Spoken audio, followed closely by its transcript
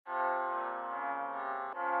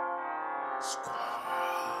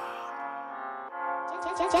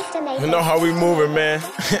You know how we moving, man.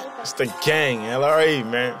 It's the gang, LRA,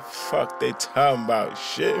 man. Fuck they talking about,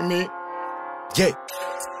 shit me. Yeah.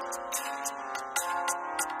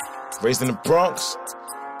 Raised in the Bronx.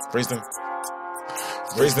 Raised in the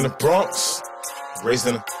Bronx. Raised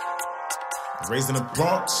in the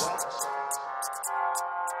Bronx.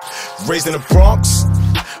 Raised in the Bronx.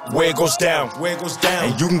 Where it goes down.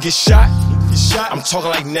 And you can get shot. I'm talking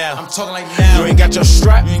like now. You ain't got your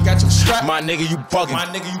strap. My nigga, you bugging.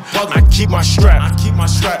 I keep my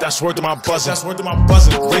strap. That's word to my buzzing.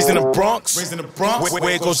 Raised in the Bronx.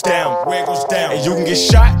 Where it goes down. And you can get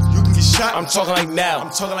shot. I'm talking like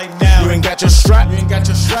now. You ain't got your strap.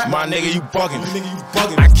 My nigga, you bugging.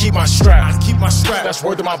 I keep my strap. That's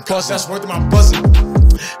word to my buzzing.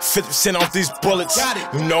 50% off these bullets.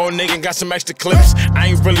 You know a nigga got some extra clips. I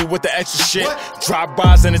ain't really with the extra shit.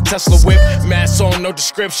 Drive-bys in a Tesla whip. Mask on, no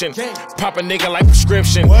description. Pop a nigga like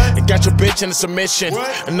prescription. And got your bitch in a submission.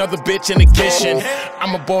 Another bitch in the kitchen.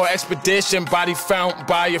 I'm a boy expedition. Body found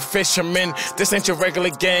by a fisherman. This ain't your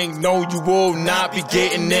regular gang. No, you will not be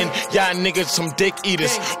getting in. Y'all niggas some dick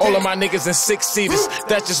eaters. All of my niggas in 6-seaters.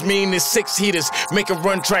 That just mean it's 6 heaters. Make a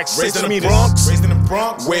run track 6 meters. Raised in the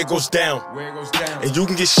Bronx. Where it goes down. And you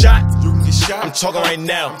can get shot. I'm talking right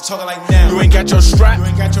now. You ain't got your strap.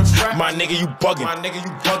 My nigga, you bugging.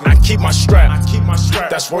 I keep my strap.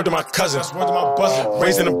 That's word to my cousin.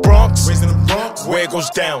 Raised in the Bronx. Where it goes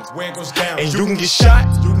down. And you can get shot.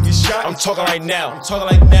 I'm talking right now.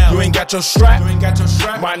 You ain't got your strap.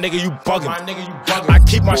 My nigga, you bugging. I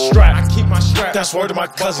keep my strap. That's word to my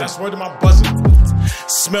cousin.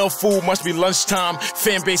 Smell food, must be lunchtime.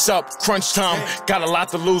 Fan base up, crunch time. Got a lot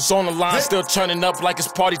to lose on the line, still turning up like it's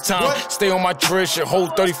party time. Stay on my dress, your whole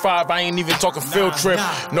 35, I ain't even talking field trip.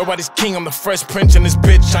 Nobody's king, I'm the Fresh Prince in this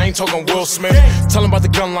bitch. I ain't talking Will Smith. Tell him about the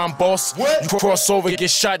gun line, boss. You cross over,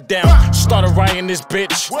 get shot down. Started rioting this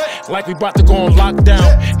bitch, like we about to go on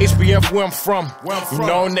lockdown. HBF where I'm from. You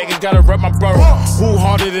know, nigga gotta rep my borough. Who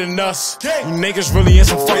harder than us? You niggas really in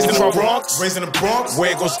some fucking trouble. Raised in the Bronx,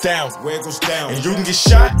 where it goes down. And you can get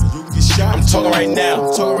shot. I'm talking right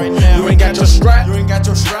now. You ain't got your strap.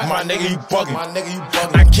 My nigga, you bugging.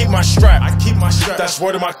 I keep my strap. That's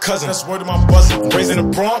word to my cousin. Raised in the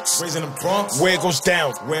Bronx. Where it goes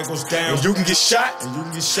down. And you can get shot.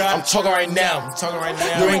 I'm talking right now.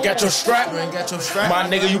 You ain't got your strap. My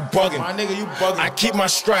nigga, you bugging. I keep my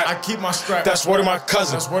strap. That's word to my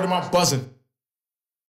cousin.